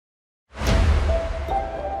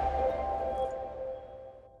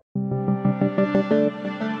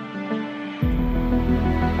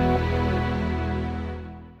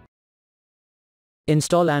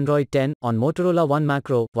Install Android 10 on Motorola One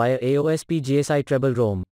Macro via AOSP GSI Treble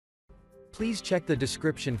ROM. Please check the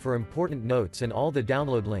description for important notes and all the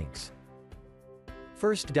download links.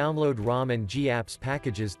 First download ROM and GApps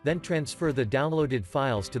packages, then transfer the downloaded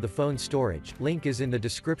files to the phone storage, link is in the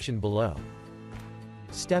description below.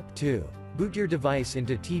 Step 2. Boot your device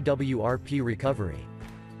into TWRP recovery.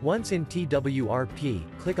 Once in TWRP,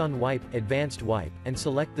 click on Wipe, Advanced Wipe, and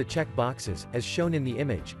select the check boxes, as shown in the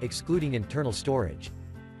image, excluding internal storage.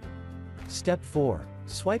 Step 4.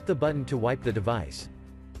 Swipe the button to wipe the device.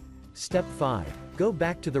 Step 5. Go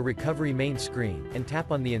back to the recovery main screen, and tap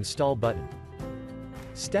on the Install button.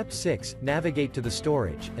 Step 6. Navigate to the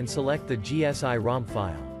storage, and select the GSI ROM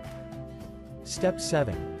file. Step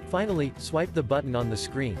 7. Finally, swipe the button on the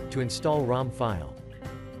screen, to install ROM file.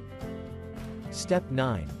 Step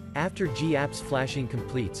 9. After GApps flashing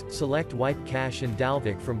completes, select Wipe Cache and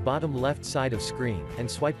dalvik from bottom left side of screen, and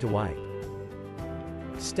swipe to wipe.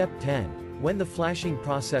 Step 10. When the flashing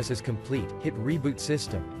process is complete, hit Reboot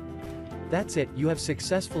System. That's it, you have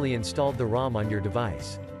successfully installed the ROM on your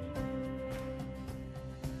device.